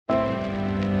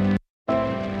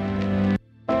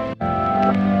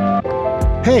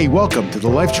Hey, welcome to the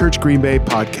Life Church Green Bay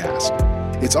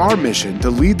podcast. It's our mission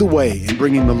to lead the way in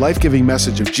bringing the life-giving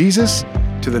message of Jesus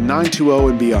to the 920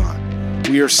 and beyond.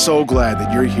 We are so glad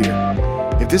that you're here.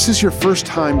 If this is your first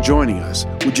time joining us,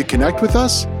 would you connect with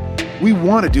us? We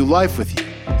want to do life with you,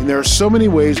 and there are so many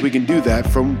ways we can do that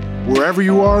from wherever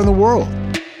you are in the world.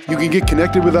 You can get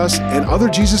connected with us and other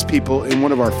Jesus people in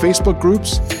one of our Facebook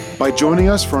groups by joining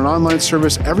us for an online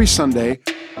service every Sunday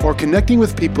or connecting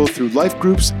with people through life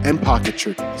groups and pocket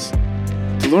churches.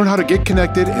 To learn how to get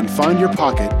connected and find your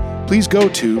pocket, please go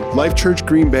to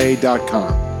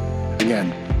lifechurchgreenbay.com.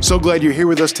 Again, so glad you're here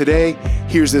with us today.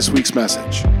 Here's this week's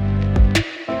message.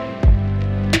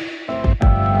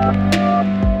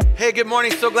 Hey, good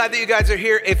morning. So glad that you guys are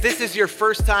here. If this is your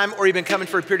first time or you've been coming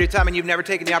for a period of time and you've never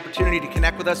taken the opportunity to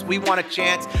connect with us, we want a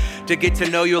chance to get to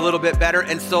know you a little bit better.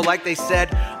 And so like they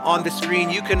said on the screen,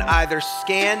 you can either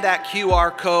scan that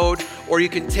QR code or you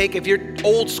can take, if you're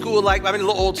old school, like I'm a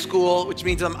little old school, which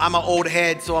means I'm an old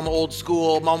head, so I'm old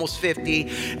school, I'm almost 50.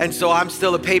 And so I'm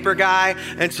still a paper guy.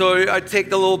 And so I take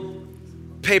the little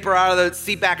paper out of the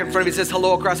seat back in front of me. It says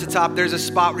hello across the top. There's a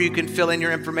spot where you can fill in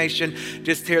your information.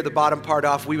 Just tear the bottom part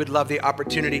off. We would love the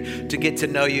opportunity to get to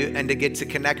know you and to get to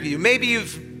connect with you. Maybe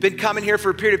you've been coming here for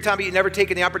a period of time, but you've never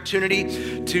taken the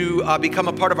opportunity to become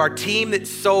a part of our team. That's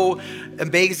so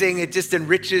amazing. It just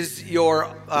enriches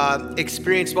your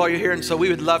experience while you're here. And so we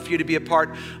would love for you to be a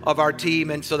part of our team.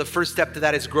 And so the first step to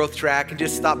that is Growth Track. And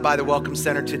just stop by the Welcome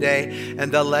Center today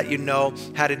and they'll let you know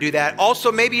how to do that.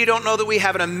 Also, maybe you don't know that we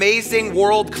have an amazing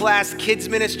world-class kids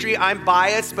ministry. I'm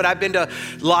biased, but I've been to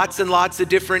lots and lots of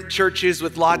different churches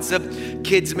with lots of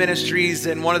kids ministries.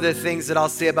 And one of the things that I'll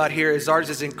say about here is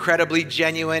ours is incredibly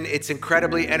genuine. It's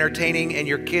incredibly entertaining, and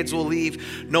your kids will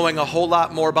leave knowing a whole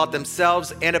lot more about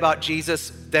themselves and about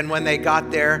Jesus than when they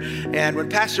got there. And when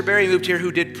Pastor Barry moved here,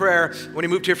 who did prayer, when he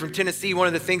moved here from Tennessee, one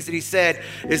of the things that he said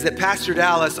is that Pastor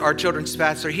Dallas, our children's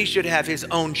pastor, he should have his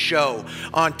own show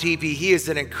on TV. He is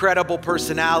an incredible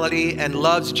personality and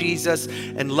loves Jesus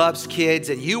and loves kids,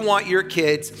 and you want your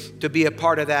kids to be a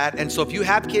part of that. And so if you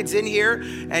have kids in here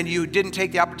and you didn't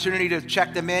take the opportunity to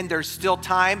check them in, there's still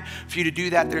time for you to do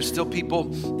that. There's still people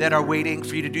that are waiting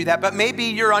for you to do that. But maybe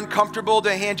you're uncomfortable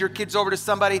to hand your kids over to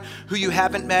somebody who you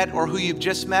haven't met or who you've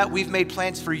just met. We've made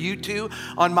plans for you two.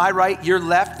 On my right, your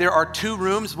left, there are two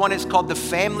rooms. One is called the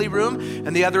family room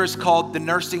and the other is called the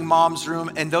nursing mom's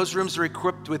room. And those rooms are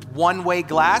equipped with one-way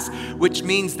glass, which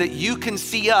means that you can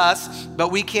see us,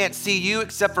 but we can't see you,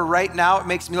 except for right now. It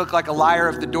makes me look like a liar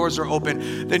if the doors are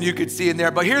open, then you could see in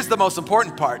there. But here's the most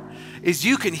important part, is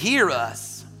you can hear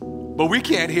us, but we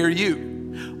can't hear you.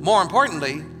 More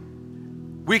importantly,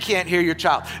 we can't hear your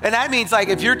child. And that means like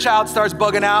if your child starts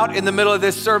bugging out in the middle of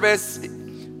this service,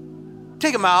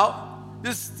 take them out.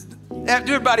 Just do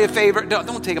everybody a favor.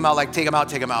 Don't take them out like take them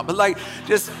out. But like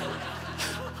just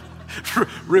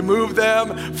remove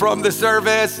them from the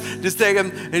service. Just take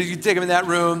them and you can take them in that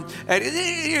room. And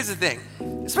here's the thing,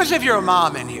 especially if you're a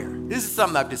mom in here. This is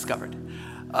something I've discovered.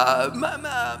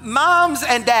 Moms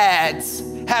and dads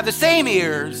have the same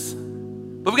ears,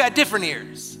 but we got different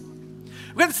ears.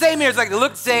 We got the same ears, like they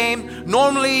look the same.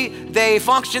 Normally, they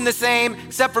function the same,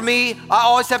 except for me. I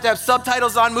always have to have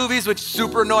subtitles on movies, which is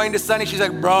super annoying to Sunny. She's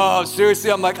like, bro, seriously?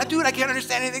 I'm like, dude, I can't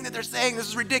understand anything that they're saying. This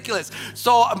is ridiculous.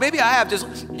 So maybe I have just,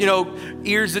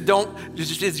 ears that don't,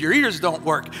 just your ears don't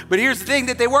work. But here's the thing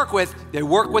that they work with. They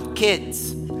work with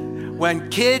kids. When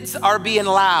kids are being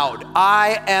loud,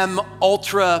 I am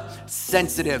ultra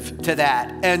sensitive to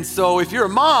that. And so if you're a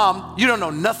mom, you don't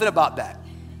know nothing about that.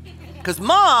 Because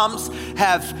moms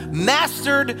have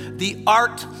mastered the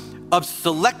art of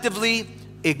selectively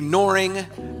ignoring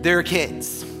their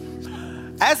kids.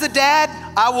 As a dad,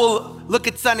 I will look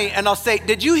at Sunny and I'll say,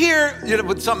 did you hear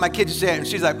what something my kids said? And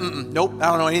she's like, nope, I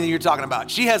don't know anything you're talking about.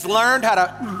 She has learned how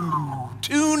to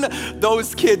tune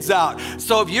those kids out.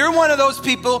 So if you're one of those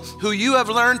people who you have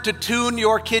learned to tune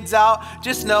your kids out,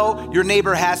 just know your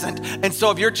neighbor hasn't. And so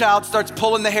if your child starts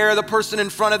pulling the hair of the person in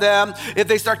front of them, if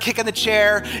they start kicking the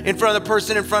chair in front of the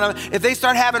person in front of them, if they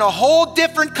start having a whole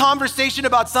different conversation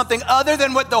about something other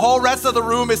than what the whole rest of the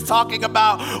room is talking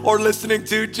about or listening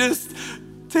to, just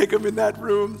take them in that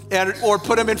room or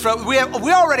put them in front. We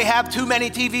already have too many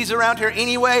TVs around here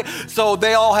anyway, so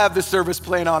they all have the service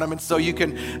playing on them, and so you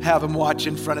can have them watch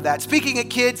in front of that. Speaking of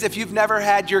kids, if you've never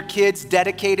had your kids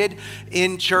dedicated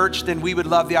in church, then we would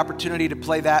love the opportunity to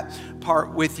play that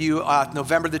part with you.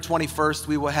 November the 21st,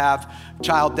 we will have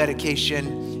child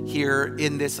dedication here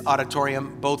in this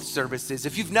auditorium, both services.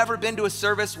 If you've never been to a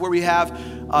service where we have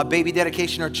a baby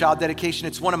dedication or child dedication,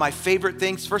 it's one of my favorite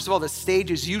things. First of all, the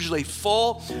stage is usually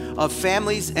full of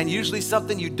families, and usually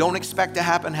something you don't expect to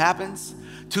happen happens.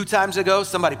 2 times ago,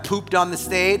 somebody pooped on the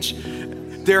stage.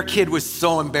 Their kid was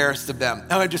so embarrassed of them.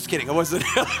 No, I'm just kidding. It wasn't.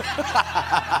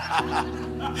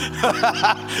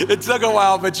 It took a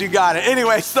while, but you got it.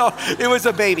 Anyway, so it was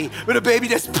a baby, but a baby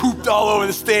just pooped all over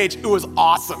the stage. It was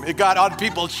awesome. It got on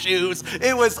people's shoes.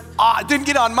 It didn't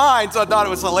get on mine, so I thought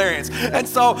it was hilarious. And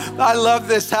so I love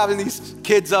this, having these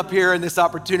kids up here and this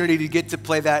opportunity to get to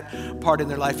play that part in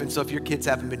their life. And so if your kids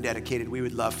haven't been dedicated, we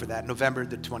would love for that, November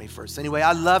the 21st. Anyway,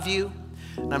 I love you.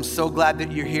 And I'm so glad that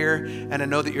you're here. And I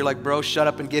know that you're like, bro, shut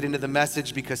up and get into the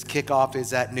message, because kickoff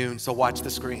is at noon. So watch the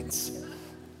screens.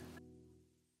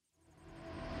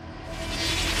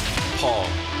 Paul,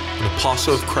 an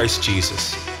apostle of Christ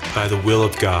Jesus, by the will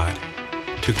of God,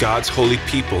 to God's holy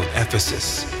people in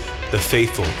Ephesus, the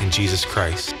faithful in Jesus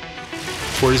Christ.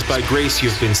 For it is by grace you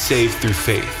have been saved through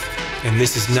faith, and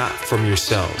this is not from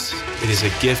yourselves. It is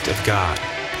a gift of God.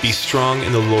 Be strong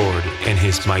in the Lord and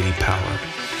his mighty power.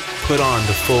 Put on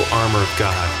the full armor of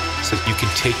God so that you can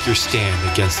take your stand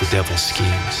against the devil's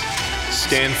schemes.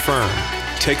 Stand firm.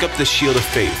 Take up the shield of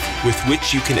faith with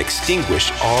which you can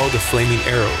extinguish all the flaming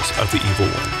arrows of the evil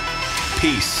one.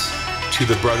 Peace to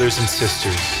the brothers and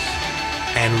sisters,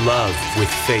 and love with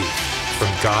faith from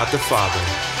God the Father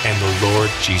and the Lord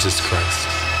Jesus Christ.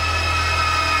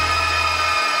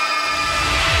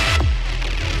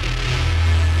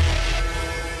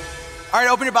 All right,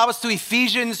 open your Bibles to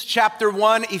Ephesians chapter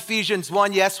 1. Ephesians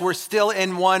 1, yes, we're still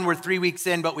in 1. We're 3 weeks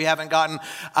in, but we haven't gotten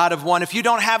out of 1. If you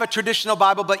don't have a traditional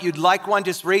Bible, but you'd like one,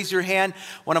 just raise your hand.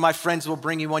 One of my friends will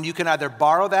bring you one. You can either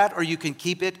borrow that or you can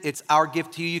keep it. It's our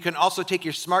gift to you. You can also take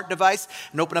your smart device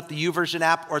and open up the YouVersion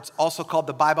app, or it's also called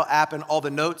the Bible app, and all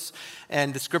the notes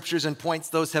and the scriptures and points,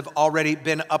 those have already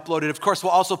been uploaded. Of course,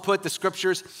 we'll also put the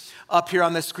scriptures up here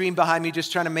on the screen behind me,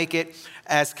 just trying to make it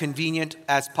as convenient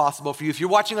as possible for you. If you're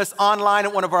watching us online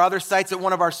at one of our other sites, at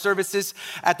one of our services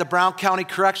at the Brown County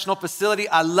Correctional Facility,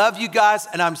 I love you guys,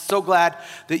 and I'm so glad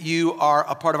that you are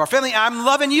a part of our family. I'm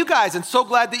loving you guys, and so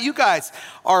glad that you guys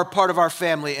are a part of our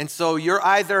family. And so you're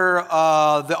either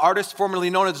the artist formerly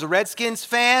known as a Redskins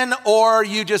fan, or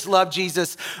you just love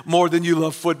Jesus more than you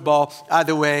love football.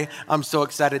 Either way, I'm so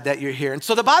excited that you're here. And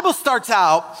so the Bible starts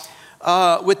out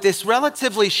with this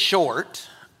relatively short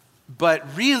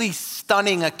but really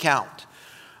stunning account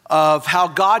of how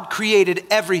God created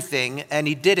everything, and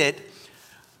he did it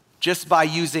just by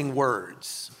using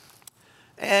words.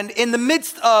 And in the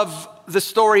midst of the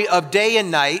story of day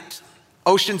and night,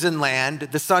 oceans and land,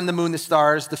 the sun, the moon, the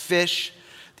stars, the fish,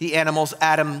 the animals,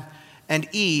 Adam and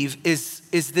Eve, is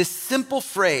this simple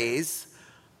phrase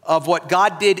of what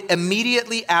God did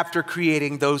immediately after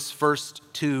creating those first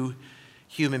 2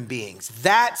 human beings.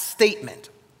 That statement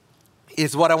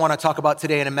is what I want to talk about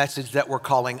today in a message that we're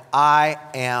calling, I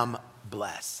Am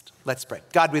Blessed. Let's pray.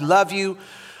 God, we love you.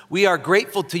 We are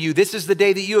grateful to you. This is the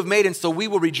day that you have made, and so we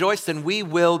will rejoice and we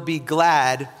will be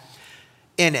glad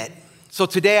in it. So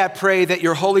today I pray that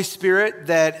your Holy Spirit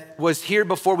that was here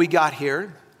before we got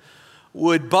here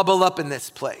would bubble up in this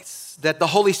place, that the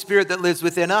Holy Spirit that lives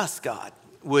within us, God,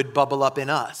 would bubble up in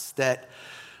us, that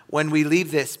when we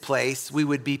leave this place, we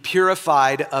would be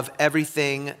purified of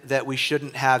everything that we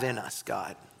shouldn't have in us,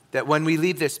 God. That when we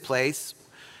leave this place,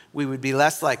 we would be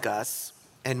less like us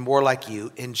and more like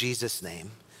you, in Jesus'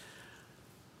 name.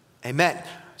 Amen.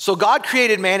 So God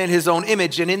created man in his own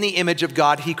image, and in the image of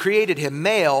God, he created him,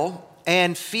 male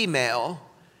and female.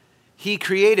 He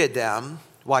created them,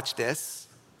 watch this,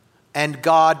 and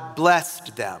God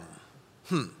blessed them.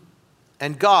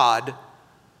 And God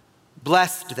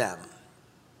blessed them.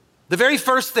 The very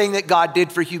first thing that God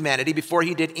did for humanity before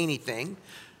he did anything,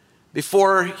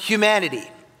 before humanity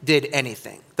did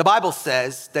anything, the Bible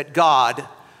says that God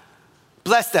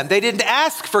blessed them. They didn't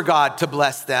ask for God to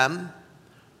bless them,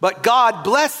 but God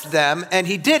blessed them, and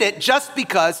he did it just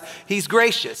because he's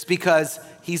gracious, because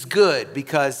he's good,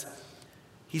 because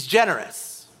he's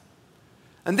generous.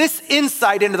 And this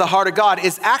insight into the heart of God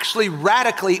is actually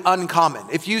radically uncommon.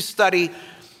 If you study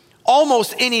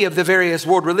almost any of the various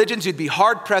world religions, you'd be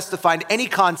hard-pressed to find any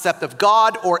concept of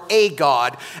God or a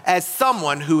God as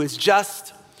someone who is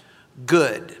just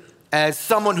good, as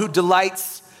someone who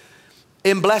delights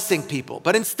in blessing people.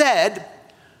 But instead,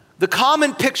 the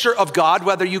common picture of God,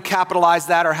 whether you capitalize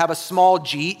that or have a small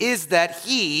g, is that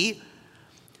he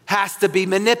has to be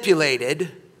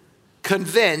manipulated,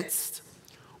 convinced,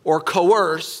 or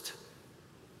coerced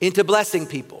into blessing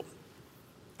people.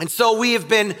 And so we have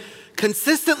been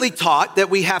consistently taught that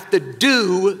we have to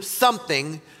do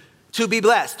something to be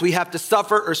blessed. We have to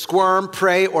suffer or squirm,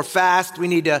 pray or fast. We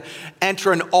need to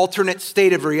enter an alternate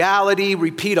state of reality,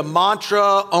 repeat a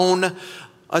mantra, own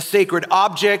a sacred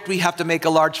object. We have to make a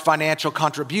large financial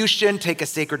contribution, take a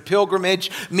sacred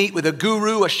pilgrimage, meet with a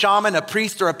guru, a shaman, a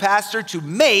priest, or a pastor to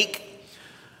make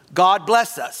God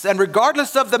bless us. And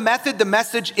regardless of the method, the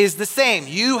message is the same.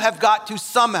 You have got to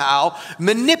somehow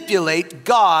manipulate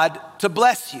God to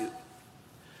bless you.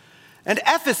 And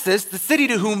Ephesus, the city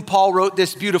to whom Paul wrote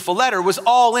this beautiful letter, was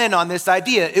all in on this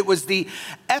idea. It was the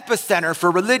epicenter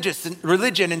for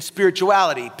religion and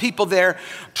spirituality. People there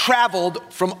traveled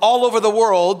from all over the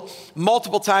world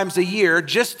multiple times a year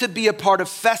just to be a part of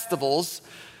festivals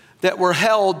that were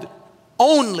held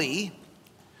only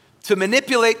to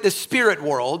manipulate the spirit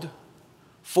world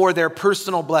for their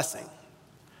personal blessing.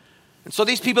 And so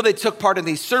these people, they took part in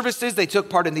these services, they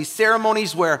took part in these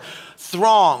ceremonies where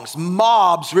throngs,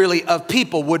 mobs really of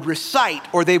people would recite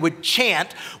or they would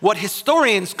chant what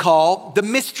historians call the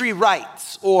mystery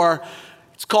rites, or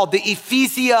it's called the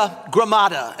Ephesia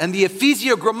Grammata. And the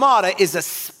Ephesia Grammata is a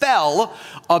spell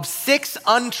of 6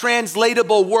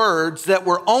 untranslatable words that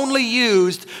were only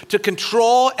used to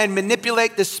control and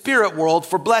manipulate the spirit world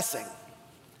for blessing.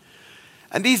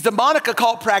 And these demonic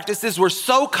occult practices were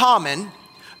so common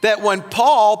that when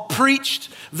Paul preached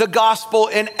the gospel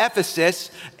in Ephesus,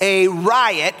 a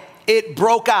riot, it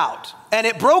broke out. And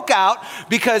it broke out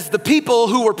because the people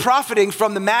who were profiting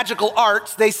from the magical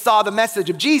arts, they saw the message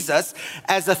of Jesus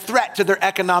as a threat to their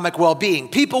economic well-being.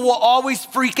 People will always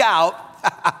freak out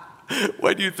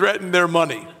when you threaten their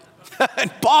money.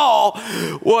 And Paul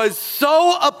was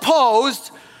so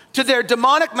opposed to their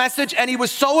demonic message, and he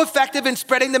was so effective in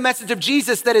spreading the message of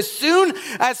Jesus that as soon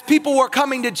as people were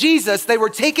coming to Jesus, they were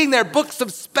taking their books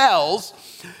of spells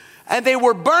and they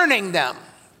were burning them.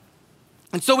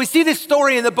 And so we see this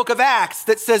story in the book of Acts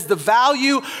that says the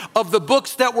value of the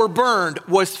books that were burned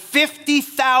was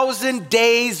 50,000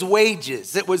 days'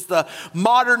 wages. It was the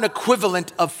modern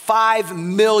equivalent of $5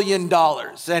 million.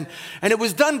 And it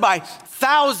was done by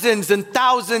thousands and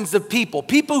thousands of people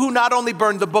who not only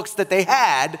burned the books that they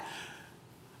had,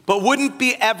 but wouldn't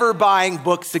be ever buying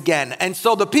books again. And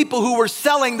so the people who were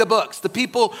selling the books, the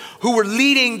people who were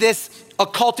leading this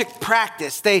occultic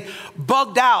practice, they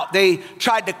bugged out. They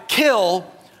tried to kill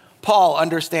Paul,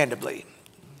 understandably.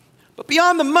 But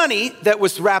beyond the money that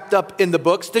was wrapped up in the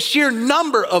books, the sheer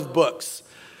number of books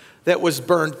that was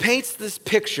burned paints this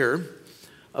picture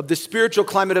of the spiritual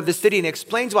climate of the city and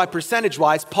explains why,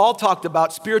 percentage-wise, Paul talked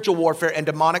about spiritual warfare and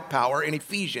demonic power in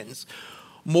Ephesians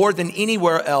more than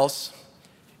anywhere else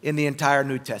in the entire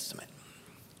New Testament.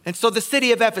 And so the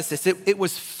city of Ephesus, it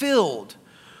was filled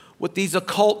with these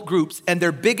occult groups, and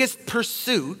their biggest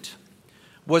pursuit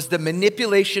was the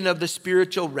manipulation of the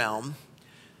spiritual realm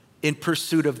in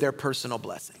pursuit of their personal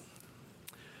blessing.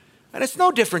 And it's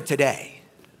no different today.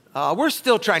 We're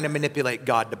still trying to manipulate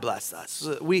God to bless us.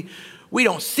 We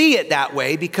don't see it that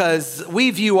way because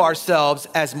we view ourselves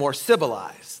as more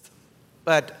civilized.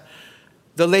 But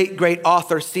the late great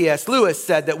author C.S. Lewis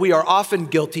said that we are often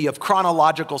guilty of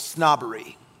chronological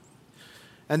snobbery.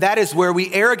 And that is where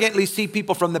we arrogantly see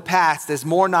people from the past as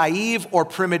more naive or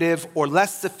primitive or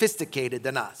less sophisticated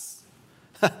than us.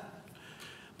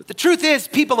 But the truth is,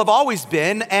 people have always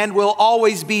been and will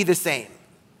always be the same.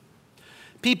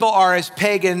 People are as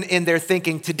pagan in their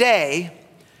thinking today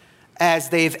as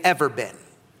they've ever been.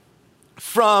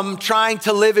 From trying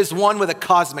to live as one with a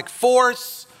cosmic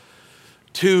force,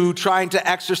 to trying to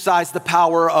exercise the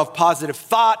power of positive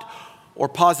thought or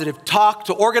positive talk,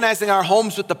 to organizing our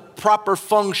homes with the proper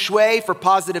feng shui for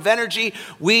positive energy,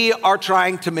 we are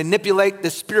trying to manipulate the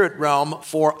spirit realm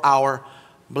for our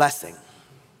blessing.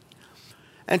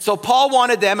 And so Paul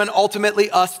wanted them and ultimately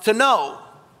us to know,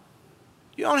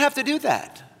 you don't have to do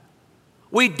that.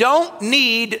 We don't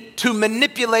need to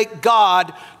manipulate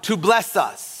God to bless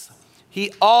us.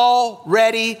 He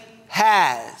already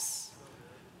has.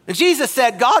 And Jesus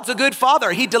said, God's a good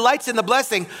father. He delights in the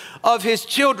blessing of his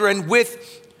children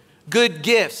with good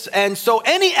gifts. And so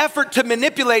any effort to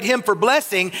manipulate him for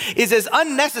blessing is as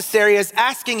unnecessary as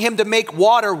asking him to make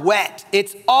water wet.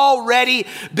 It's already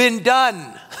been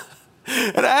done.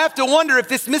 And I have to wonder if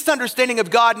this misunderstanding of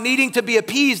God needing to be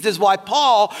appeased is why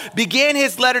Paul began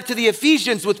his letter to the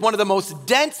Ephesians with one of the most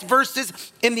dense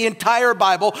verses in the entire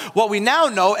Bible, what we now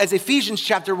know as Ephesians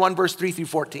chapter 1, verse 3 through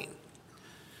 14.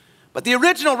 But the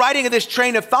original writing of this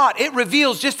train of thought, it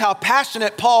reveals just how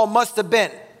passionate Paul must have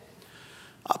been.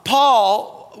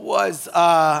 Paul was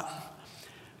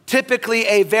typically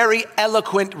a very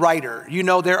eloquent writer. You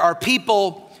know, there are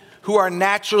people who are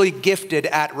naturally gifted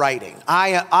at writing.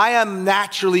 I am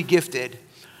naturally gifted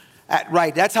at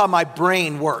writing. That's how my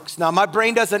brain works. Now, my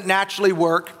brain doesn't naturally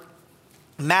work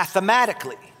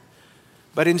mathematically,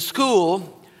 but in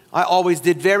school, I always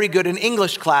did very good in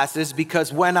English classes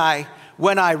because when I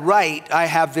when I write, I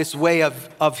have this way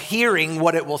of hearing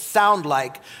what it will sound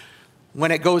like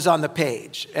when it goes on the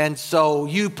page. And so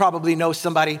you probably know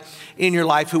somebody in your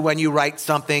life who, when you write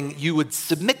something, you would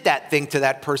submit that thing to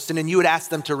that person and you would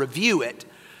ask them to review it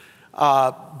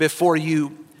before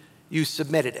you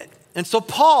submitted it. And so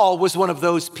Paul was one of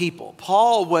those people.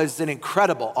 Paul was an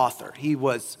incredible author. He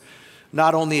was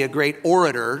not only a great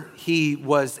orator, he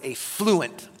was a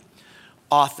fluent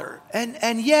author.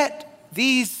 And yet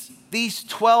these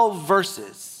 12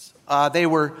 verses, they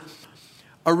were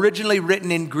originally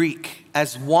written in Greek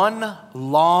as one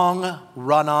long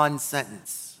run-on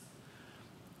sentence.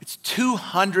 It's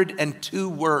 202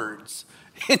 words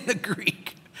in the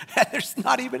Greek, and there's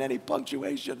not even any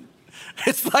punctuation.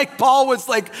 It's like Paul was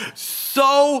like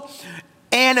so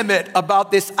animate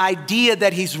about this idea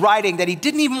that he's writing that he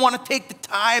didn't even want to take the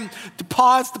time to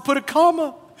pause to put a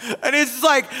comma. And it's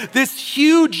like this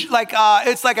huge,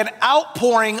 it's like an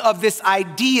outpouring of this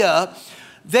idea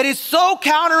that is so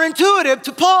counterintuitive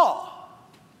to Paul.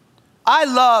 I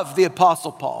love the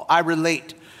Apostle Paul. I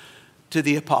relate to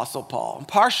the Apostle Paul,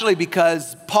 partially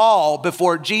because Paul,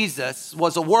 before Jesus,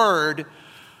 was a word.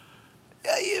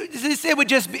 It would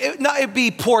just it'd be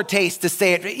poor taste to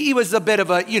say it. He was a bit of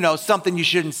a, something you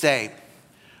shouldn't say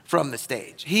from the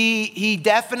stage. He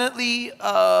definitely,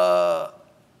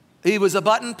 he was a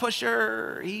button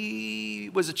pusher.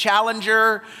 He was a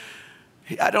challenger.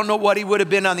 I don't know what he would have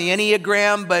been on the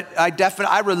Enneagram, but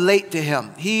I relate to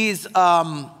him. He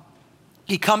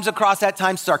comes across at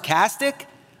times sarcastic,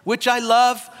 which I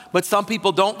love, but some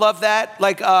people don't love that.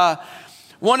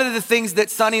 One of the things that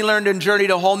Sunny learned in Journey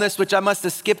to Wholeness, which I must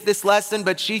have skipped this lesson,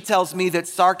 but she tells me that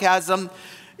sarcasm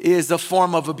is a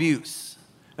form of abuse.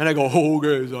 And I go,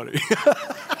 okay, Sunny.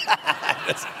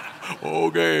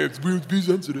 Okay, be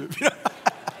sensitive.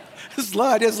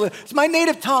 It's my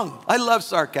native tongue. I love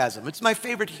sarcasm. It's my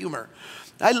favorite humor.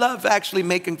 I love actually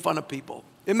making fun of people.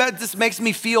 This makes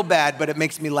me feel bad, but it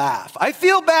makes me laugh. I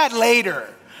feel bad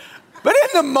later. But in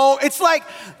the moment, it's like,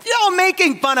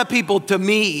 making fun of people to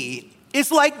me, it's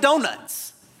like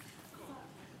donuts.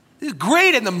 It's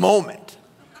great in the moment.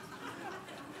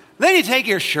 Then you take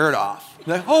your shirt off.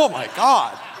 Like, oh my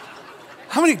God,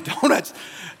 how many donuts?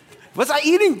 Was I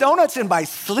eating donuts in my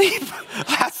sleep?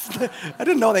 I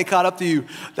didn't know they caught up to you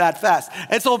that fast.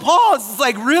 And so Paul is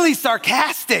like really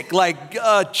sarcastic, like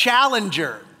a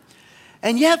challenger.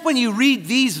 And yet when you read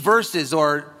these verses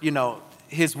or,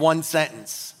 his one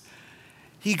sentence,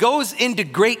 he goes into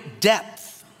great depth.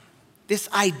 This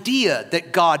idea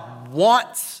that God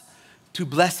wants to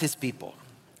bless his people.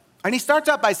 And he starts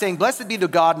out by saying, blessed be the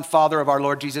God and Father of our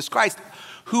Lord Jesus Christ,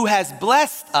 who has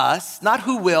blessed us, not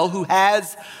who will, who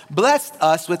has blessed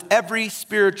us with every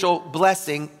spiritual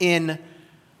blessing in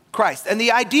Christ. And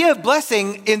the idea of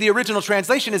blessing in the original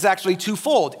translation is actually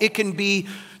twofold. It can be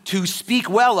to speak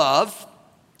well of,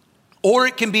 or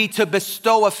it can be to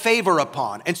bestow a favor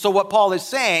upon. And so what Paul is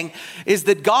saying is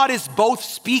that God is both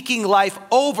speaking life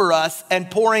over us and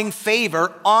pouring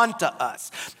favor onto us.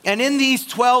 And in these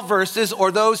 12 verses,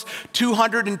 or those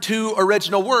 202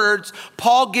 original words,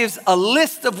 Paul gives a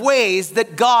list of ways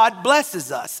that God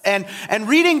blesses us. And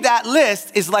reading that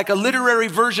list is like a literary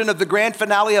version of the grand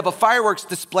finale of a fireworks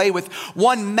display with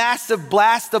one massive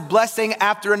blast of blessing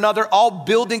after another, all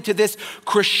building to this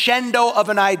crescendo of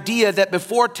an idea that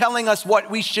before telling us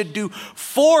what we should do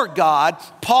for God,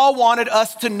 Paul wanted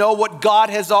us to know what God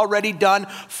has already done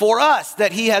for us,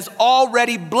 that he has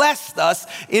already blessed us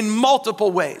in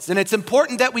multiple ways. And it's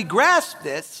important that we grasp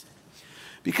this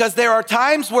because there are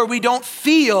times where we don't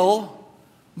feel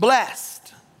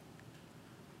blessed.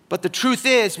 But the truth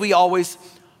is, we always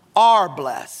are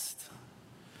blessed.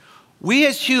 We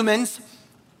as humans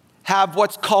have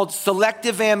what's called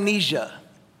selective amnesia.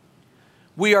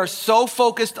 We are so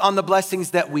focused on the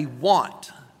blessings that we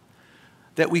want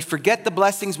that we forget the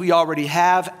blessings we already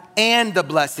have and the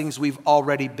blessings we've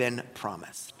already been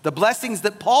promised. The blessings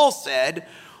that Paul said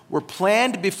were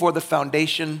planned before the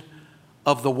foundation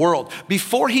of the world.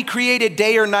 Before he created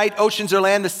day or night, oceans or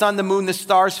land, the sun, the moon, the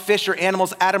stars, fish or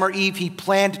animals, Adam or Eve, he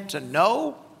planned to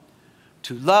know,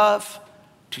 to love,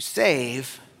 to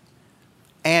save,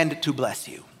 and to bless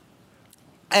you.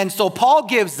 And so Paul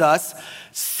gives us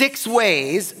 6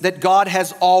 ways that God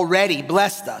has already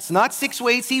blessed us. Not 6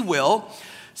 ways he will,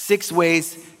 6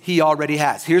 ways he already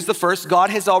has. Here's the first. God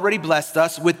has already blessed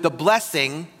us with the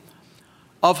blessing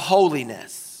of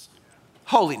holiness.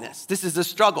 Holiness. This is a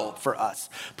struggle for us,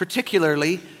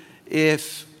 particularly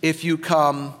if you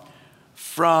come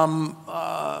from,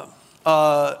 I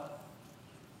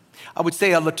would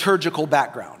say, a liturgical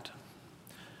background.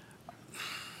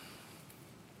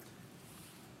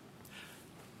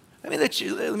 Let me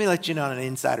let you know an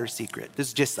insider secret. This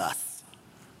is just us.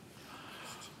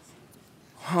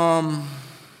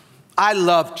 I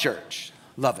love church.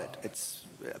 Love it. It's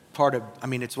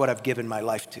it's what I've given my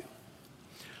life to.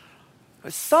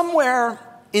 Somewhere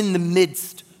in the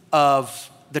midst of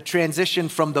the transition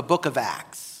from the book of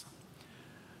Acts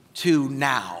to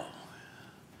now,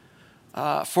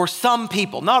 for some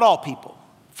people, not all people,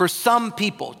 for some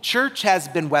people, church has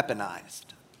been weaponized.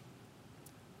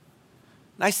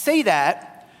 And I say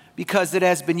that because it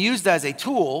has been used as a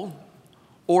tool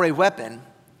or a weapon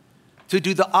to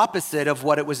do the opposite of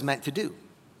what it was meant to do.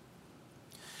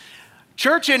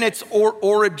 Church in its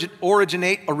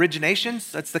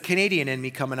originations, that's the Canadian in me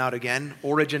coming out again,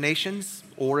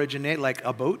 originate like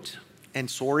a boat, and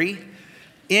sorry.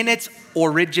 In its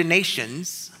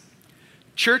originations,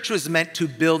 church was meant to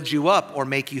build you up or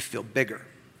make you feel bigger.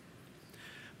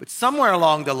 But somewhere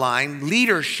along the line,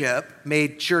 leadership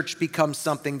made church become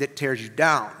something that tears you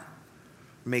down,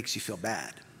 makes you feel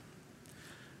bad.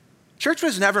 Church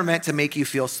was never meant to make you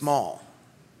feel small.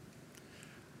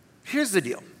 Here's the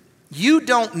deal. You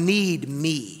don't need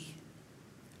me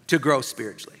to grow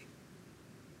spiritually.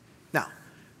 Now,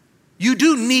 you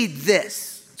do need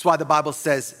this. That's why the Bible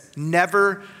says,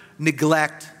 never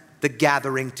neglect the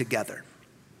gathering together.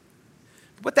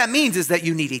 What that means is that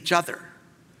you need each other.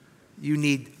 You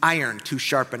need iron to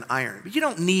sharpen iron, but you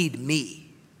don't need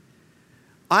me.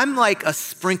 I'm like a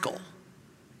sprinkle.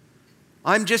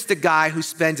 I'm just a guy who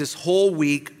spends his whole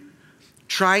week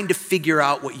trying to figure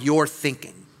out what you're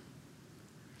thinking.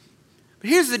 But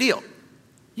here's the deal.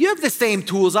 You have the same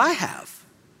tools I have.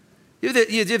 You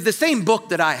have the same book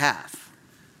that I have.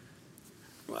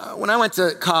 When I went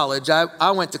to college,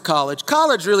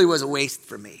 College really was a waste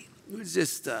for me. It was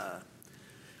just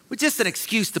an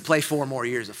excuse to play 4 more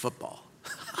years of football.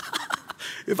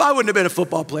 If I wouldn't have been a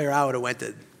football player, I would have went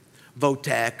to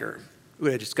Votech or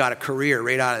would have just got a career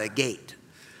right out of the gate.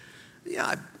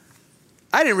 Yeah,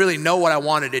 I didn't really know what I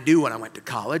wanted to do when I went to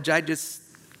college. I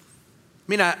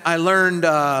learned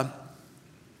how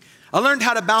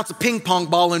to bounce a ping pong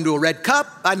ball into a red cup.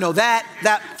 I know that.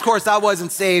 Of course, I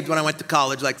wasn't saved when I went to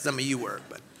college like some of you were.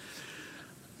 But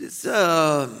this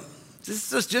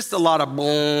was just a lot of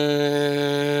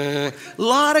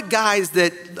guys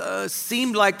that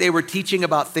seemed like they were teaching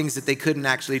about things that they couldn't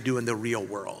actually do in the real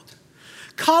world.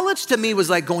 College to me was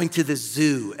like going to the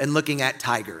zoo and looking at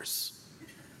tigers.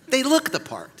 They look the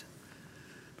part.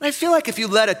 But I feel like if you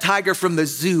let a tiger from the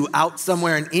zoo out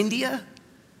somewhere in India,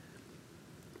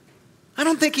 I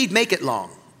don't think he'd make it long.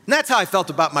 And that's how I felt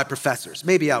about my professors.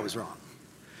 Maybe I was wrong.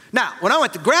 Now, when I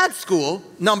went to grad school,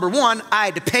 number 1, I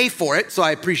had to pay for it, so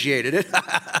I appreciated it.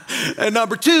 And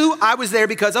number 2, I was there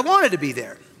because I wanted to be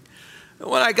there.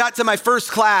 When I got to my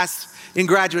first class in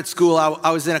graduate school,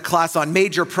 I was in a class on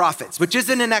major prophets, which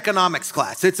isn't an economics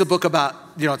class. It's a book about,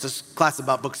 it's a class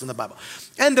about books in the Bible.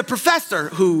 And the professor,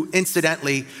 who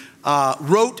incidentally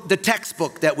wrote the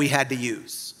textbook that we had to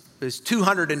use, it was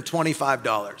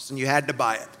 $225, and you had to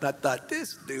buy it. And I thought,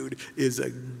 this dude is a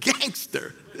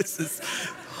gangster. This is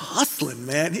hustling,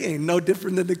 man. He ain't no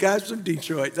different than the guys from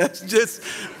Detroit.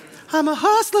 I'm a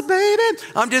hustler, baby.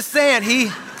 I'm just saying,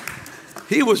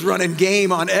 he was running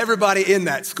game on everybody in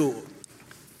that school.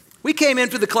 We came in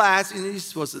for the class, and he's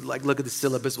supposed to look at the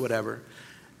syllabus, whatever.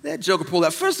 That joker pulled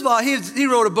out. First of all, he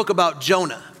wrote a book about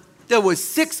Jonah. There was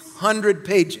 600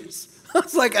 pages. I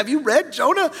was like, have you read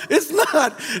Jonah? It's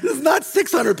not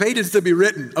 600 pages to be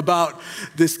written about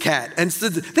this cat. And so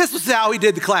this was how he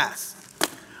did the class.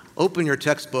 Open your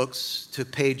textbooks to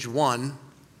page 1.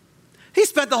 He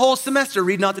spent the whole semester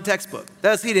reading out the textbook.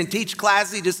 He didn't teach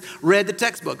class, he just read the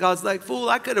textbook. I was like, fool,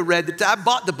 I could have read I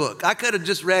bought the book. I could have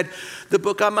just read the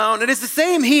book on my own. And it's the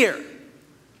same here.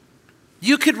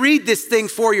 You could read this thing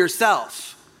for yourself.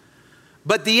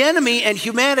 But the enemy and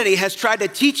humanity has tried to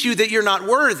teach you that you're not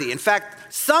worthy. In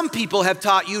fact, some people have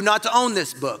taught you not to own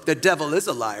this book. The devil is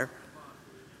a liar.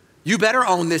 You better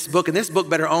own this book, and this book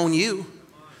better own you.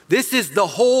 This is the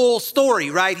whole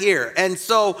story right here. And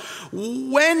so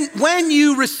when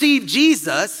you receive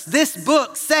Jesus, this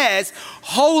book says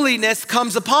holiness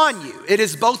comes upon you. It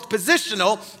is both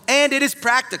positional and it is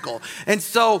practical. And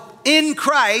so in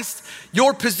Christ,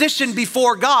 your position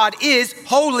before God is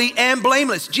holy and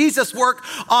blameless. Jesus' work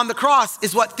on the cross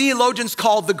is what theologians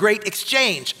call the great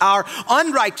exchange. Our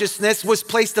unrighteousness was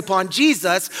placed upon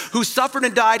Jesus, who suffered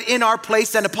and died in our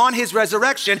place, and upon his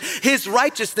resurrection, his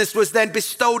righteousness was then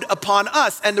bestowed upon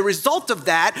us. And the result of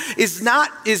that is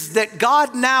that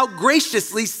God now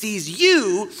graciously sees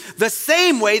you the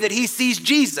same way that he sees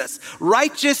Jesus,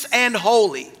 righteous and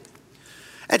holy.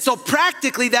 And so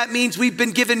practically that means we've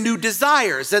been given new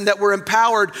desires and that we're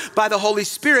empowered by the Holy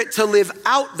Spirit to live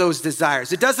out those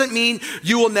desires. It doesn't mean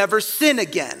you will never sin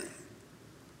again,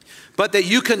 but that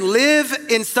you can live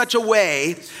in such a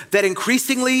way that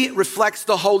increasingly reflects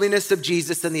the holiness of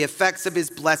Jesus and the effects of his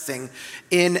blessing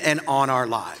in and on our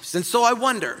lives. And so I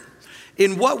wonder,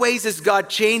 in what ways has God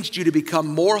changed you to become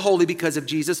more holy because of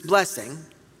Jesus' blessing?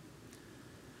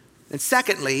 And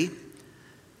secondly,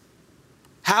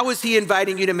 how is he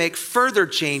inviting you to make further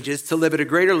changes to live at a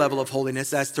greater level of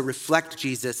holiness as to reflect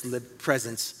Jesus'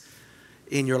 presence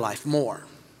in your life more?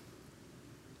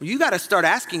 You got to start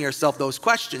asking yourself those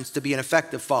questions to be an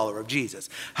effective follower of Jesus.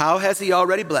 How has he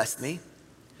already blessed me?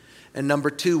 And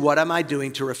number two, what am I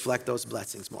doing to reflect those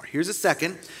blessings more? Here's a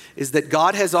second, is that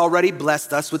God has already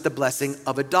blessed us with the blessing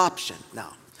of adoption.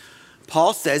 Now,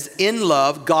 Paul says, in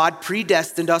love, God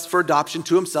predestined us for adoption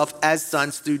to himself as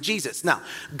sons through Jesus. Now,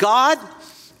 God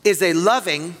is a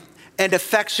loving and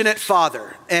affectionate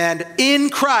Father. And in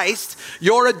Christ,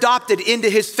 you're adopted into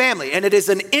his family. And it is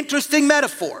an interesting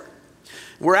metaphor.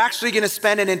 We're actually going to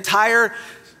spend an entire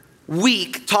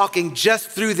week talking just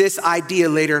through this idea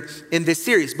later in this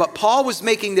series. But Paul was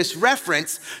making this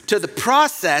reference to the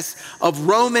process of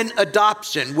Roman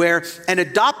adoption, where an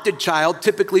adopted child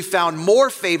typically found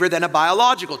more favor than a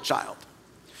biological child.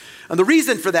 And the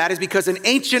reason for that is because in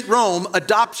ancient Rome,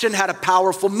 adoption had a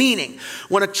powerful meaning.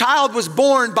 When a child was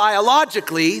born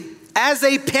biologically, as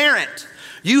a parent,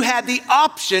 you had the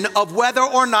option of whether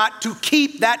or not to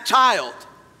keep that child.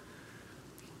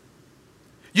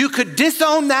 You could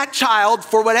disown that child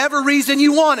for whatever reason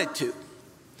you wanted to.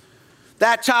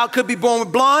 That child could be born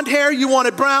with blonde hair, you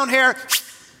wanted brown hair,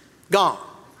 gone.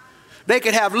 They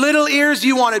could have little ears,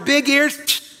 you wanted big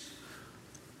ears,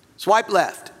 swipe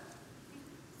left.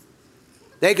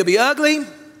 They could be ugly,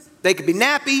 they could be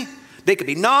nappy, they could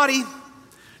be naughty,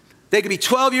 they could be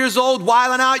 12 years old,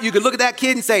 wilding out. You could look at that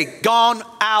kid and say, gone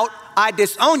out, I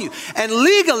disown you. And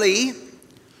legally,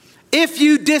 if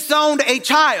you disowned a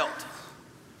child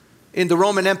in the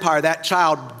Roman Empire, that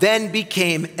child then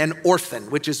became an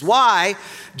orphan, which is why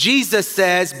Jesus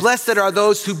says, blessed are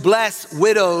those who bless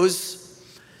widows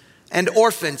and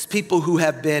orphans, people who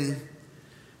have been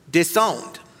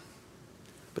disowned.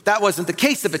 But that wasn't the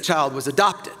case if a child was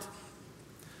adopted.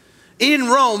 In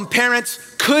Rome, parents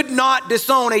could not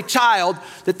disown a child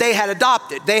that they had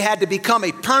adopted. They had to become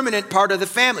a permanent part of the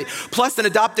family. Plus, an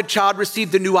adopted child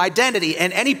received a new identity,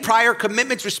 and any prior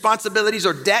commitments, responsibilities,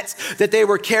 or debts that they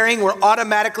were carrying were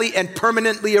automatically and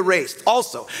permanently erased.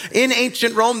 Also, in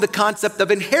ancient Rome, the concept of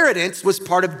inheritance was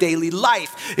part of daily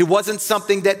life. It wasn't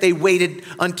something that they waited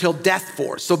until death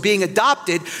for. So being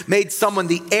adopted made someone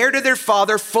the heir to their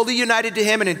father, fully united to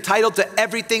him and entitled to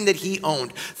everything that he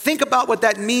owned. Think about what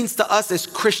that means to us as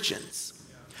Christians.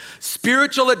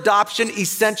 Spiritual adoption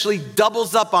essentially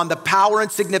doubles up on the power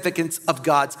and significance of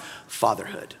God's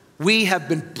fatherhood. We have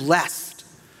been blessed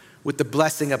with the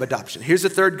blessing of adoption. Here's the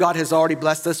third: God has already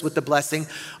blessed us with the blessing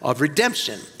of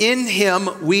redemption. In him,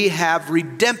 we have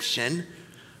redemption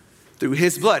through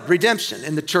his blood. Redemption.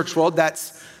 In the church world,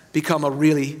 that's become a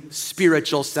really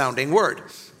spiritual sounding word,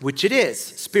 which it is,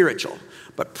 spiritual.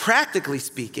 But practically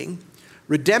speaking,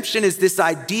 redemption is this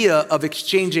idea of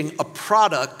exchanging a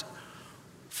product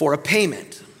for a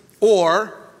payment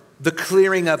or the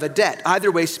clearing of a debt. Either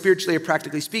way, spiritually or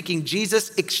practically speaking, Jesus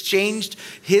exchanged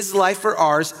his life for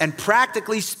ours, and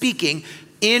practically speaking,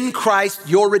 in Christ,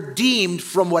 you're redeemed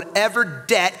from whatever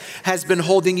debt has been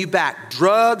holding you back.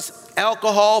 Drugs,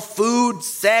 alcohol, food,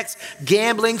 sex,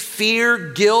 gambling,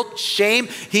 fear, guilt, shame.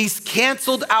 He's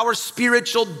canceled our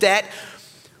spiritual debt,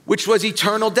 which was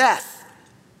eternal death.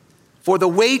 For the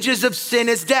wages of sin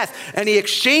is death, and he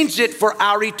exchanged it for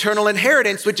our eternal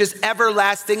inheritance, which is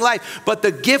everlasting life. But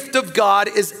the gift of God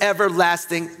is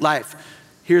everlasting life.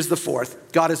 Here's the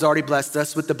fourth: God has already blessed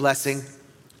us with the blessing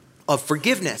of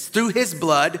forgiveness. Through his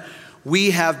blood, we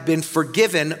have been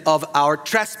forgiven of our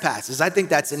trespasses. I think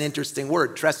that's an interesting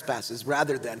word, trespasses,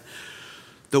 rather than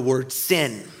the word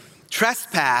sin.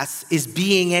 Trespass is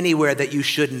being anywhere that you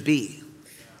shouldn't be.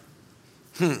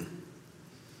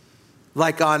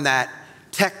 Like on that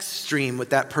text stream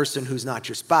with that person who's not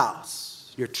your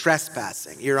spouse. You're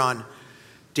trespassing. You're on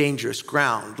dangerous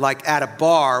ground. Like at a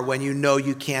bar when you know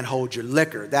you can't hold your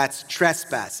liquor. That's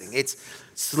trespassing. It's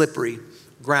slippery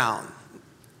ground.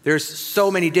 There's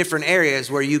so many different areas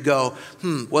where you go,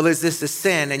 well, is this a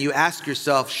sin? And you ask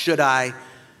yourself, should I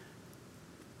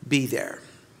be there?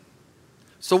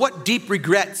 So what deep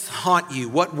regrets haunt you?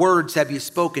 What words have you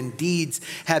spoken? Deeds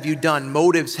have you done?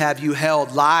 Motives have you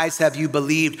held? Lies have you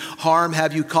believed? Harm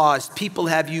have you caused? People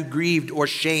have you grieved? Or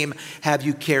shame have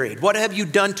you carried? What have you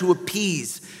done to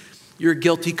appease your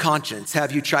guilty conscience?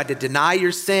 Have you tried to deny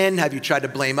your sin? Have you tried to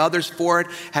blame others for it?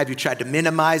 Have you tried to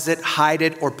minimize it, hide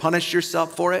it, or punish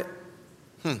yourself for it?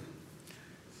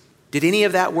 Did any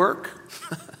of that work?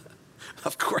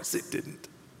 Of course it didn't.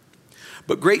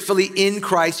 But gratefully in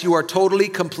Christ, you are totally,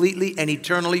 completely, and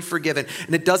eternally forgiven.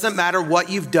 And it doesn't matter what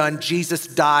you've done, Jesus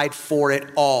died for it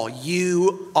all.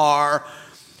 You are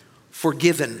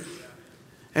forgiven.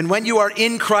 And when you are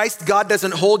in Christ, God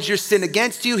doesn't hold your sin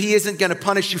against you. He isn't going to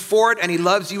punish you for it, and he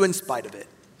loves you in spite of it,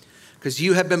 because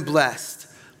you have been blessed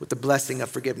with the blessing of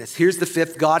forgiveness. Here's the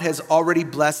fifth. God has already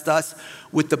blessed us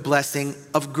with the blessing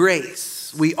of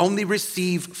grace. We only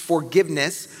receive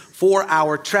forgiveness for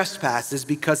our trespasses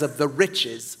because of the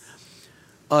riches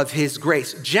of his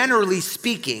grace. Generally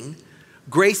speaking,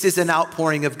 grace is an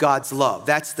outpouring of God's love.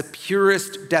 That's the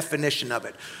purest definition of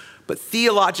it. But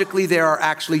theologically, there are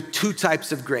actually two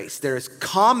types of grace. There is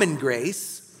common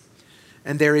grace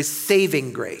and there is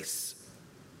saving grace.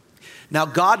 Now,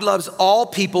 God loves all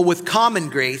people with common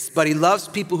grace, but he loves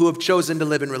people who have chosen to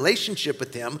live in relationship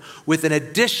with him with an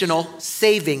additional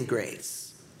saving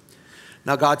grace.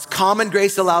 Now, God's common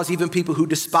grace allows even people who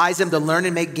despise him to learn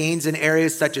and make gains in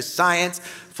areas such as science,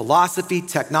 philosophy,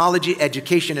 technology,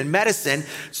 education, and medicine,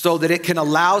 so that it can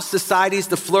allow societies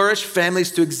to flourish,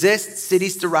 families to exist,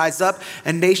 cities to rise up,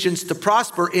 and nations to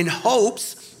prosper, in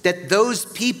hopes that those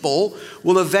people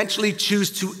will eventually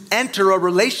choose to enter a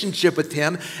relationship with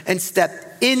him and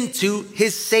step into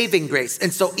his saving grace.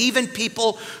 And so even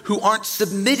people who aren't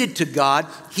submitted to God,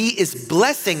 he is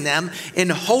blessing them in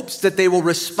hopes that they will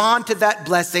respond to that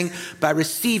blessing by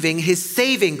receiving his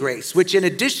saving grace, which, in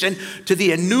addition to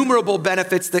the innumerable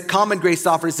benefits that common grace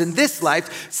offers in this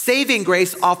life, saving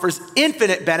grace offers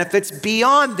infinite benefits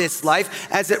beyond this life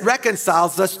as it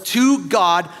reconciles us to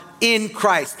God in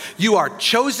Christ. You are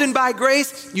chosen by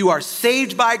grace, you are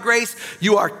saved by grace,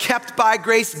 you are kept by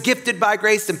grace, gifted by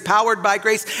grace, empowered by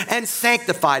grace, and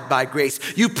sanctified by grace.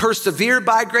 You persevere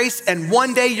by grace, and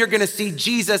one day you're gonna see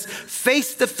Jesus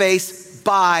face to face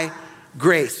by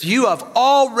grace. You have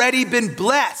already been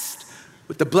blessed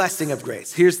with the blessing of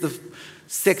grace. Here's the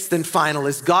sixth and final,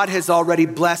 is God has already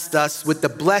blessed us with the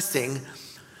blessing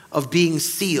of being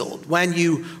sealed. When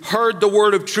you heard the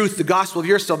word of truth, the gospel of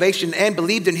your salvation, and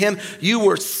believed in him, you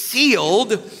were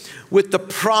sealed with the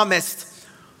promised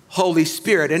Holy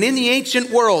Spirit. And in the ancient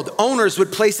world, owners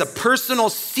would place a personal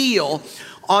seal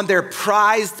on their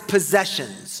prized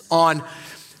possessions, on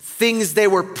things they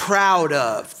were proud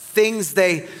of, things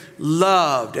they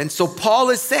loved. And so Paul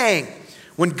is saying,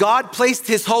 when God placed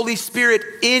his Holy Spirit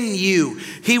in you,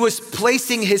 he was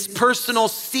placing his personal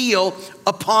seal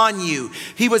upon you.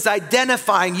 He was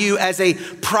identifying you as a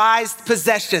prized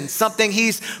possession, something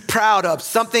he's proud of,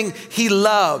 something he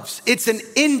loves. It's an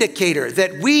indicator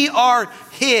that we are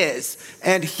his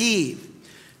and he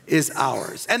is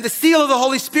ours. And the seal of the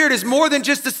Holy Spirit is more than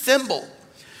just a symbol.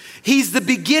 He's the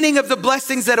beginning of the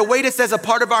blessings that await us as a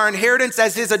part of our inheritance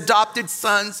as his adopted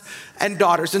sons and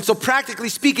daughters. And so practically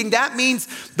speaking, that means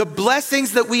the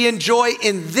blessings that we enjoy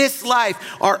in this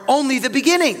life are only the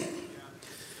beginning.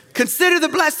 Consider the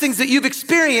blessings that you've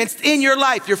experienced in your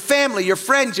life, your family, your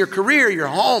friends, your career, your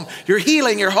home, your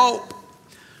healing, your hope,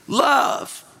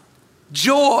 love,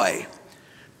 joy,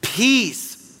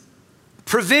 peace,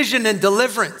 provision and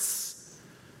deliverance,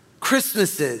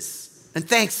 Christmases and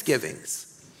Thanksgivings,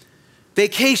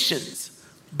 vacations,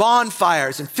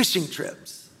 bonfires, and fishing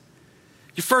trips,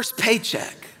 your first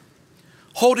paycheck,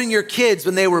 holding your kids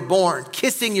when they were born,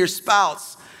 kissing your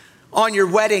spouse on your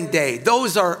wedding day.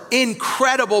 Those are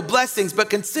incredible blessings. But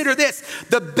consider this,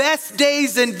 the best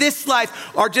days in this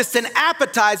life are just an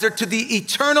appetizer to the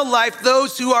eternal life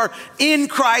those who are in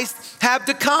Christ have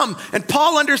to come. And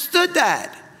Paul understood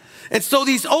that. And so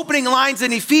these opening lines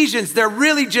in Ephesians, they're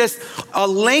really just a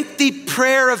lengthy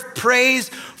prayer of praise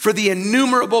for the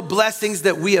innumerable blessings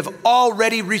that we have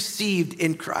already received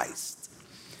in Christ.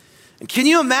 And can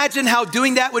you imagine how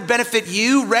doing that would benefit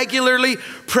you, regularly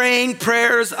praying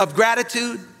prayers of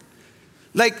gratitude?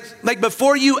 Like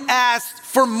before you asked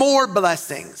for more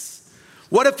blessings,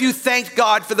 what if you thanked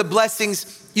God for the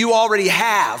blessings you already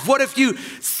have? What if you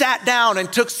sat down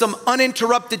and took some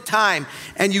uninterrupted time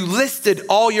and you listed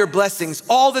all your blessings,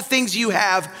 all the things you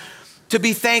have to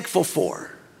be thankful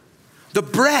for? The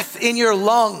breath in your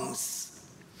lungs,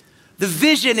 the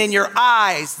vision in your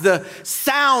eyes, the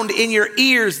sound in your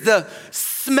ears, the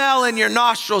smell in your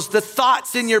nostrils, the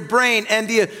thoughts in your brain, and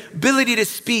the ability to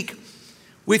speak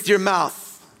with your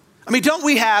mouth. I mean, don't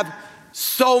we have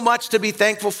so much to be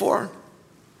thankful for?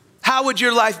 How would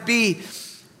your life be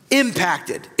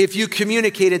impacted if you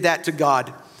communicated that to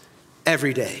God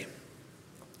every day?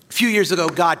 A few years ago,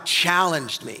 God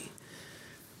challenged me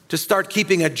to start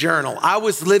keeping a journal. I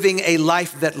was living a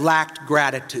life that lacked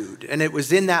gratitude. And it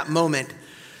was in that moment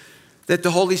that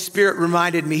the Holy Spirit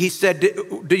reminded me. He said,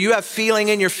 do you have feeling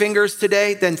in your fingers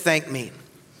today? Then thank me.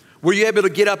 Were you able to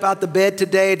get up out the bed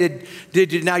today?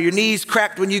 Did you, now your knees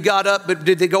cracked when you got up, but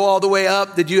did they go all the way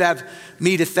up? Did you have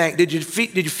me to thank? Did your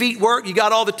feet work? You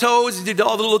got all the toes? Did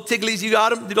all the little tigglies, you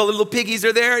got them? Did all the little piggies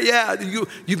are there? Yeah,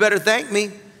 you better thank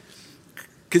me,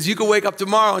 because you could wake up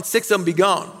tomorrow and 6 of them be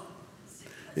gone.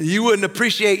 You wouldn't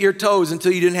appreciate your toes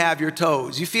until you didn't have your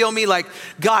toes. You feel me? Like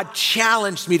God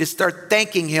challenged me to start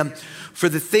thanking him for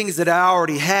the things that I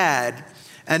already had.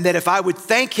 And that if I would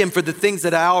thank him for the things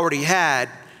that I already had,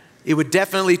 it would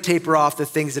definitely taper off the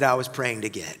things that I was praying to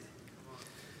get.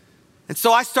 And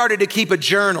so I started to keep a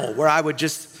journal where I would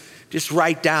just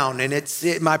write down.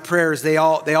 And my prayers, they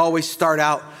always start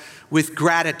out with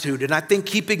gratitude. And I think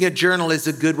keeping a journal is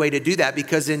a good way to do that,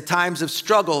 because in times of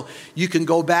struggle, you can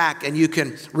go back and you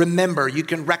can remember, you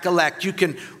can recollect, you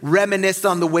can reminisce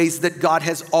on the ways that God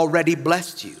has already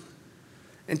blessed you.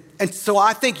 And so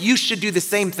I think you should do the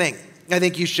same thing. I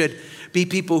think you should be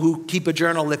people who keep a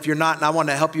journal if you're not, and I want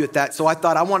to help you with that. So I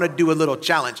thought I want to do a little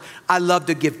challenge. I love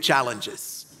to give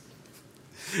challenges.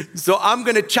 So I'm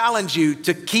going to challenge you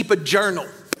to keep a journal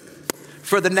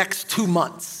for the next 2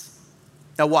 months.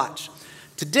 Now watch.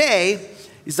 Today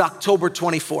is October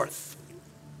 24th.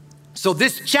 So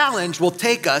this challenge will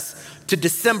take us to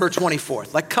December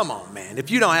 24th. Like, come on, man. If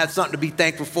you don't have something to be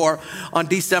thankful for on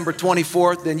December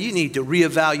 24th, then you need to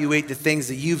reevaluate the things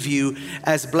that you view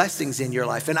as blessings in your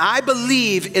life. And I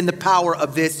believe in the power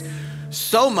of this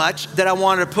so much that I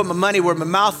wanted to put my money where my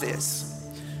mouth is.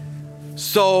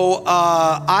 So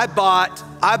I bought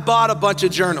a bunch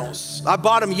of journals. I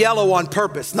bought them yellow on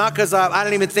purpose, not because I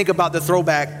didn't even think about the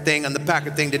throwback thing and the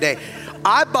Packer thing today.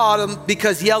 I bought them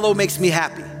because yellow makes me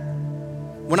happy.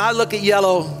 When I look at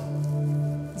yellow,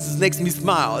 this makes me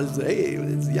smile. It's like, hey,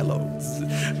 it's yellow.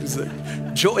 It's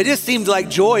like joy. It just seems like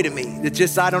joy to me. It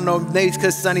just, I don't know, maybe it's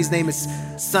because Sonny's name is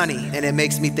Sonny, and it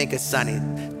makes me think of Sonny.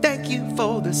 Thank you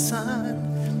for the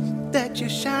sun that you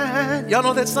shine. Y'all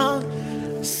know that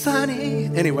song? Sunny.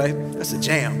 Anyway, that's a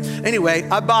jam. Anyway,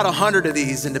 I bought 100 of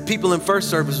these, and the people in first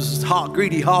service was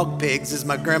greedy hog pigs, as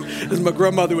my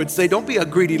grandmother would say. Don't be a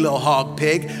greedy little hog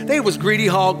pig. They was greedy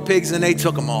hog pigs, and they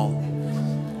took them all.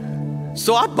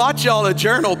 So I bought y'all a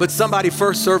journal, but somebody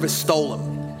first service stole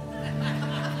them.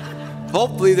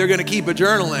 Hopefully they're going to keep a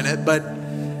journal in it, but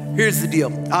here's the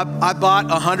deal. I bought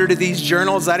 100 of these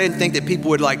journals. I didn't think that people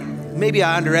would maybe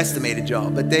I underestimated y'all,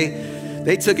 but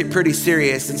they took it pretty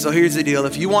serious. And so here's the deal.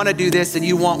 If you want to do this and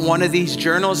you want one of these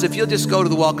journals, if you'll just go to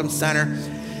the Welcome Center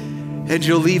and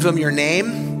you'll leave them your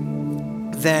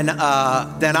name, then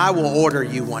I will order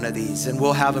you one of these, and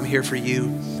we'll have them here for you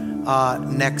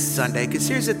next Sunday. Because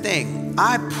here's the thing.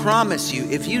 I promise you,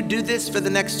 if you do this for the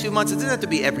next 2 months, it doesn't have to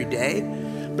be every day,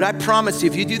 but I promise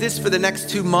you, if you do this for the next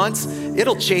 2 months,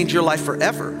 it'll change your life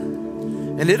forever.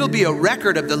 And it'll be a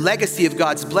record of the legacy of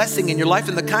God's blessing in your life,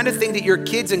 and the kind of thing that your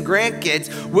kids and grandkids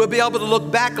will be able to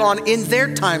look back on in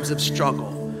their times of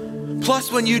struggle.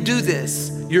 Plus, when you do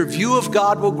this, your view of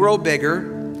God will grow bigger,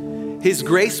 His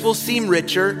grace will seem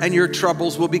richer, and your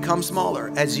troubles will become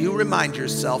smaller as you remind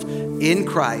yourself, in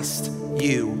Christ,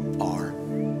 you are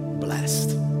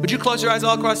blessed. Would you close your eyes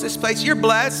all across this place? You're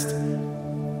blessed.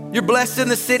 You're blessed in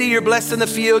the city, you're blessed in the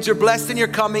fields, you're blessed in your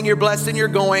coming, you're blessed in your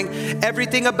going.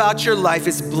 Everything about your life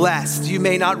is blessed. You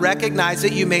may not recognize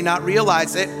it, you may not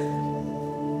realize it,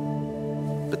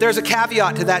 but there's a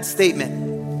caveat to that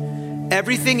statement.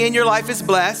 Everything in your life is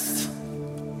blessed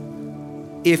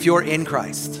if you're in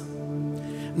Christ.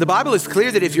 And the Bible is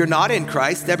clear that if you're not in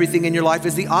Christ, everything in your life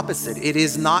is the opposite. It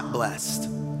is not blessed.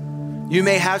 You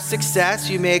may have success,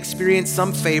 you may experience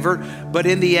some favor, but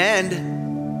in the end,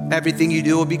 everything you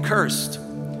do will be cursed.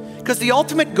 Because the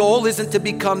ultimate goal isn't to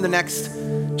become the next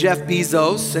Jeff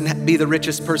Bezos and be the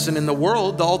richest person in the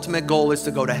world. The ultimate goal is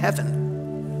to go to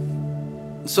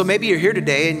heaven. So maybe you're here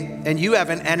today and you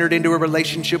haven't entered into a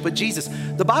relationship with Jesus.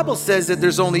 The Bible says that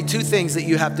there's only 2 things that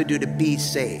you have to do to be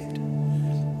saved.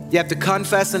 You have to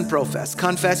confess and profess.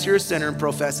 Confess you're a sinner and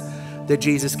profess that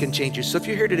Jesus can change you. So if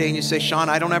you're here today and you say, Sean,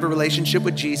 I don't have a relationship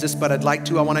with Jesus, but I'd like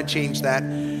to, I want to change that.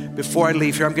 Before I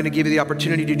leave here, I'm going to give you the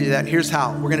opportunity to do that. Here's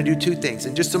how. We're going to do 2 things.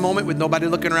 In just a moment, with nobody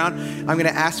looking around, I'm going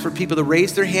to ask for people to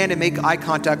raise their hand and make eye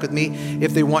contact with me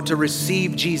if they want to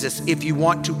receive Jesus, if you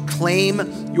want to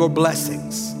claim your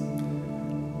blessings.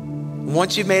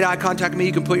 Once you've made eye contact with me,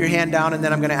 you can put your hand down, and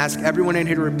then I'm going to ask everyone in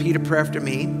here to repeat a prayer after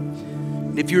me.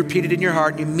 And if you repeat it in your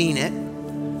heart and you mean it,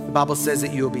 the Bible says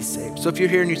that you will be saved. So if you're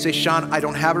here and you say, Sean, I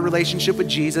don't have a relationship with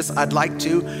Jesus, I'd like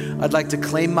to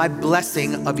claim my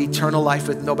blessing of eternal life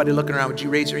with nobody looking around. Would you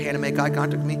raise your hand and make eye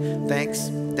contact with me? Thanks,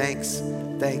 thanks,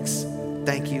 thanks,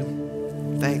 thank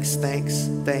you. Thanks, thanks,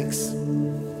 thanks,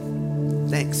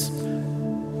 thanks.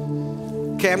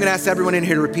 Okay, I'm gonna ask everyone in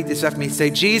here to repeat this after me.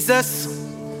 Say, Jesus,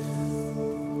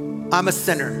 I'm a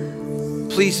sinner.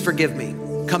 Please forgive me.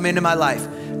 Come into my life.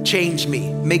 Change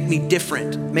me, make me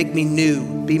different, make me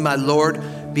new, be my Lord,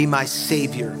 be my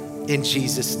Savior, in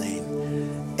Jesus'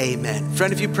 name, amen.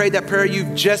 Friend, if you prayed that prayer,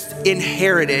 you've just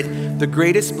inherited the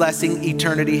greatest blessing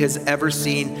eternity has ever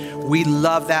seen. We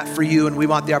love that for you, and we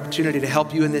want the opportunity to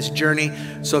help you in this journey.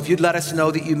 So if you'd let us know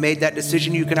that you made that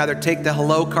decision, you can either take the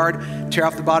hello card, tear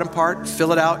off the bottom part,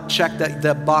 fill it out, check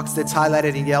the box that's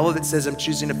highlighted in yellow that says, I'm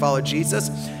choosing to follow Jesus.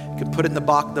 You can put it in the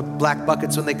black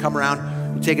buckets when they come around.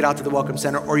 Take it out to the Welcome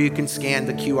Center, or you can scan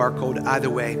the QR code. Either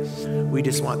way, we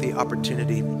just want the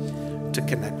opportunity to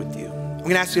connect with you. I'm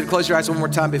gonna ask you to close your eyes one more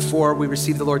time before we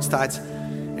receive the Lord's tithes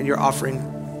and your offering.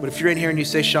 But if you're in here and you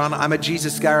say, Sean, I'm a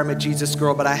Jesus guy or I'm a Jesus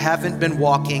girl, but I haven't been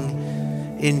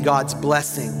walking in God's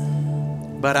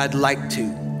blessing, but I'd like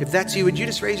to. If that's you, would you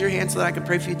just raise your hand so that I can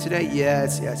pray for you today?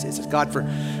 Yes. God, for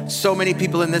so many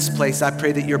people in this place, I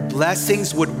pray that your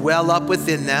blessings would well up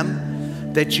within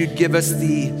them, that you'd give us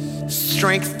the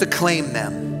strength to claim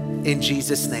them, in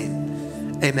Jesus'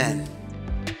 name, amen.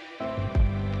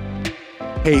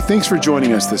 Hey, thanks for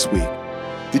joining us this week.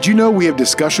 Did you know we have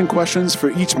discussion questions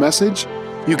for each message?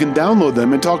 You can download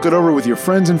them and talk it over with your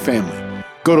friends and family.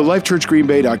 Go to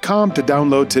lifechurchgreenbay.com to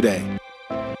download today.